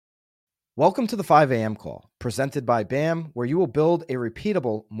Welcome to the 5 a.m. call, presented by BAM, where you will build a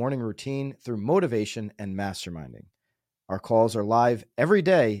repeatable morning routine through motivation and masterminding. Our calls are live every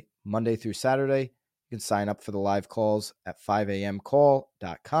day, Monday through Saturday. You can sign up for the live calls at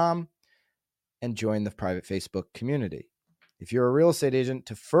 5amcall.com and join the private Facebook community. If you're a real estate agent,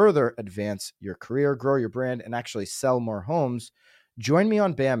 to further advance your career, grow your brand, and actually sell more homes, join me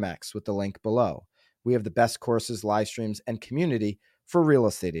on BAMX with the link below. We have the best courses, live streams, and community for real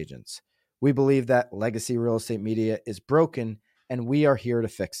estate agents. We believe that legacy real estate media is broken, and we are here to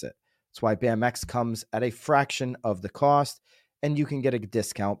fix it. That's why BAMX comes at a fraction of the cost, and you can get a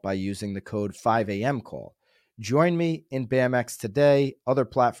discount by using the code 5AMCall. Join me in BAMX today. Other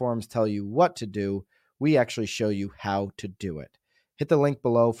platforms tell you what to do. We actually show you how to do it. Hit the link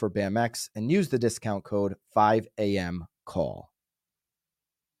below for BAMX and use the discount code 5AMCall.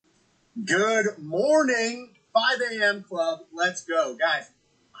 Good morning, 5 a.m. club. Let's go. Guys,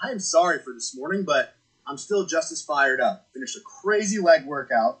 I am sorry for this morning, but I'm still just as fired up. Finished a crazy leg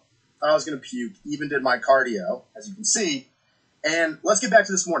workout. Thought I was going to puke. Even did my cardio, as you can see. And let's get back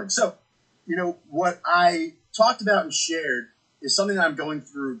to this morning. So, what I talked about and shared is something that I'm going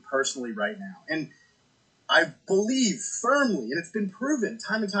through personally right now. And I believe firmly, and it's been proven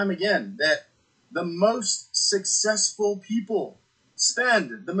time and time again, that the most successful people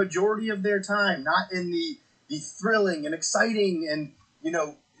spend the majority of their time not in the thrilling and exciting and,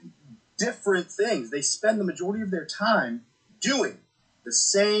 different things. They spend the majority of their time doing the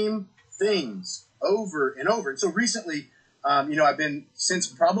same things over and over. And so recently, I've been, since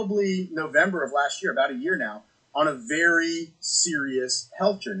probably November of last year, about a year now, on a very serious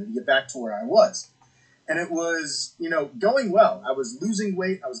health journey to get back to where I was. And it was, going well. I was losing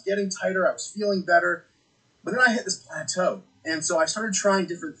weight. I was getting tighter. I was feeling better. But then I hit this plateau. And so I started trying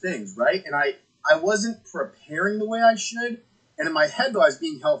different things, right? And I wasn't preparing the way I should. And in my head, though, I was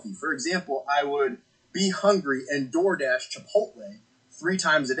being healthy. For example, I would be hungry and DoorDash Chipotle 3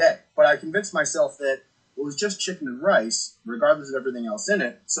 times a day. But I convinced myself that it was just chicken and rice, regardless of everything else in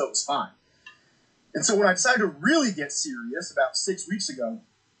it, so it was fine. And so when I decided to really get serious about 6 weeks ago,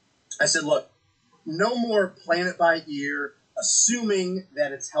 I said, look, no more playing it by ear, assuming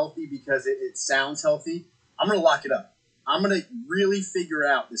that it's healthy because it sounds healthy. I'm going to lock it up. I'm going to really figure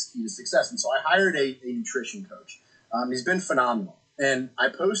out this key to success. And so I hired a nutrition coach. He's been phenomenal. And I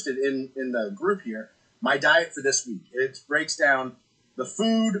posted in the group here my diet for this week. It breaks down the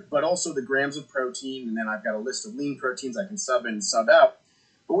food, but also the grams of protein. And then I've got a list of lean proteins I can sub in and sub out.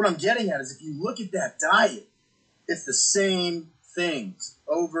 But what I'm getting at is if you look at that diet, it's the same things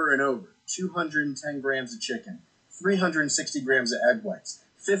over and over. 210 grams of chicken, 360 grams of egg whites,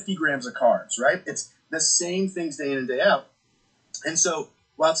 50 grams of carbs, right? It's the same things day in and day out. And so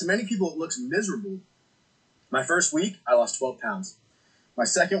while to many people it looks miserable, my first week, I lost 12 pounds. My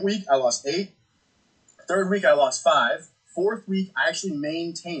second week, I lost 8. Third week, I lost 5. Fourth week, I actually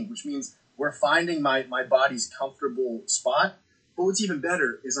maintained, which means we're finding my body's comfortable spot. But what's even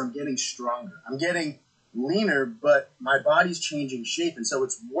better is I'm getting stronger. I'm getting leaner, but my body's changing shape. And so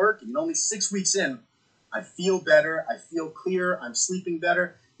it's working. And only 6 weeks in, I feel better. I feel clearer. I'm sleeping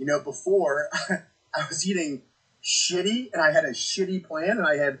better. Before I was eating shitty and I had a shitty plan and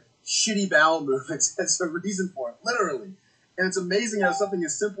I had shitty bowel movements. That's a reason for it, literally. And it's amazing how something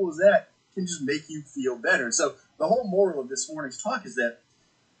as simple as that can just make you feel better. So the whole moral of this morning's talk is that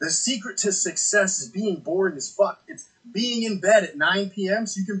the secret to success is being boring as fuck. It's being in bed at 9 p.m.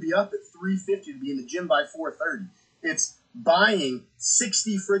 so you can be up at 3:50 to be in the gym by 4:30. It's buying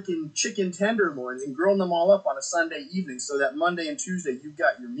 60 freaking chicken tenderloins and grilling them all up on a Sunday evening so that Monday and Tuesday you've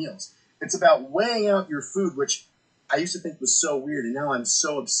got your meals. It's about weighing out your food, which I used to think was so weird, and now I'm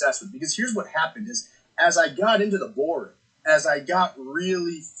so obsessed with. Because here's what happened is, as I got into the boring, as I got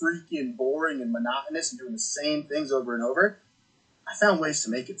really freaking boring and monotonous and doing the same things over and over, I found ways to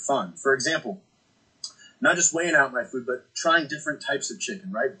make it fun. For example, not just weighing out my food, but trying different types of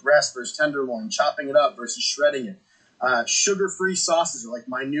chicken, right? Breast versus tenderloin, chopping it up versus shredding it. Sugar-free sauces are like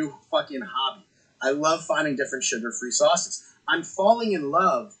my new fucking hobby. I love finding different sugar-free sauces. I'm falling in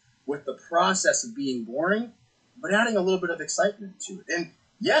love with the process of being boring, but adding a little bit of excitement to it. And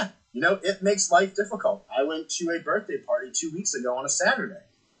yeah, it makes life difficult. I went to a birthday party 2 weeks ago on a Saturday,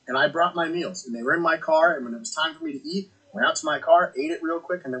 and I brought my meals, and they were in my car, and when it was time for me to eat, went out to my car, ate it real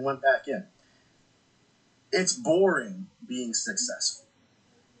quick, and then went back in. It's boring being successful.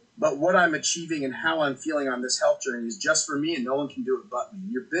 But what I'm achieving and how I'm feeling on this health journey is just for me, and no one can do it but me.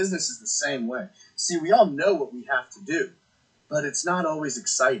 Your business is the same way. See, we all know what we have to do, but it's not always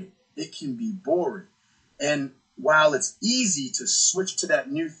exciting. It can be boring. And while it's easy to switch to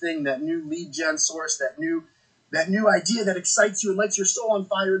that new thing, that new lead gen source, that new idea that excites you and lights your soul on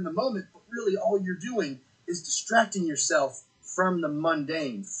fire in the moment, but really all you're doing is distracting yourself from the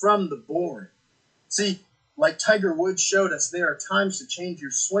mundane, from the boring. See, like Tiger Woods showed us, there are times to change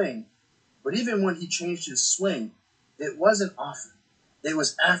your swing, but even when he changed his swing, it wasn't often. It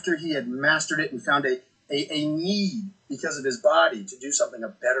was after he had mastered it and found a need because of his body to do something a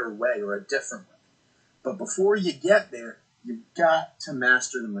better way or a different way. But before you get there, you've got to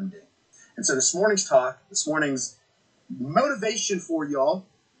master the mundane. And so this morning's talk, this morning's motivation for y'all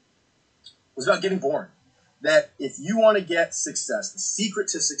was about getting boring. That if you want to get success, the secret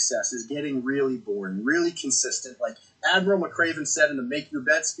to success is getting really boring, really consistent. Like Admiral McCraven said in the Make Your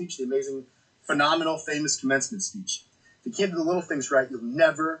Bed speech, the amazing, phenomenal, famous commencement speech. If you can't do the little things right, you'll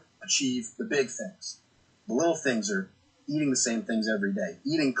never achieve the big things. The little things are eating the same things every day,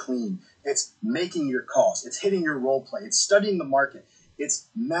 eating clean. It's making your calls. It's hitting your role play. It's studying the market. It's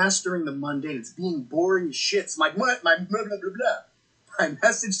mastering the mundane. It's being boring as shit. It's my blah, blah, blah, blah, blah. My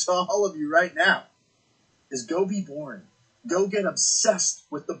message to all of you right now is go be boring. Go get obsessed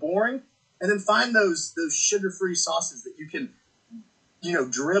with the boring, and then find those sugar-free sauces that you can,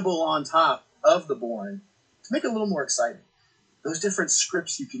 dribble on top of the boring to make it a little more exciting. Those different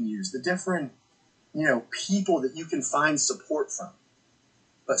scripts you can use, the different, people that you can find support from.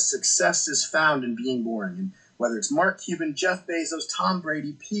 But success is found in being boring. And whether it's Mark Cuban, Jeff Bezos, Tom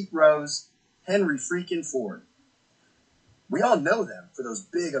Brady, Pete Rose, Henry freaking Ford, we all know them for those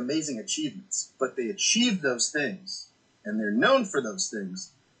big, amazing achievements, but they achieved those things, and they're known for those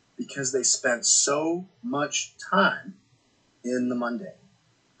things because they spent so much time in the mundane.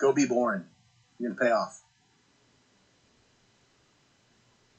 Go be boring. You're going to pay off.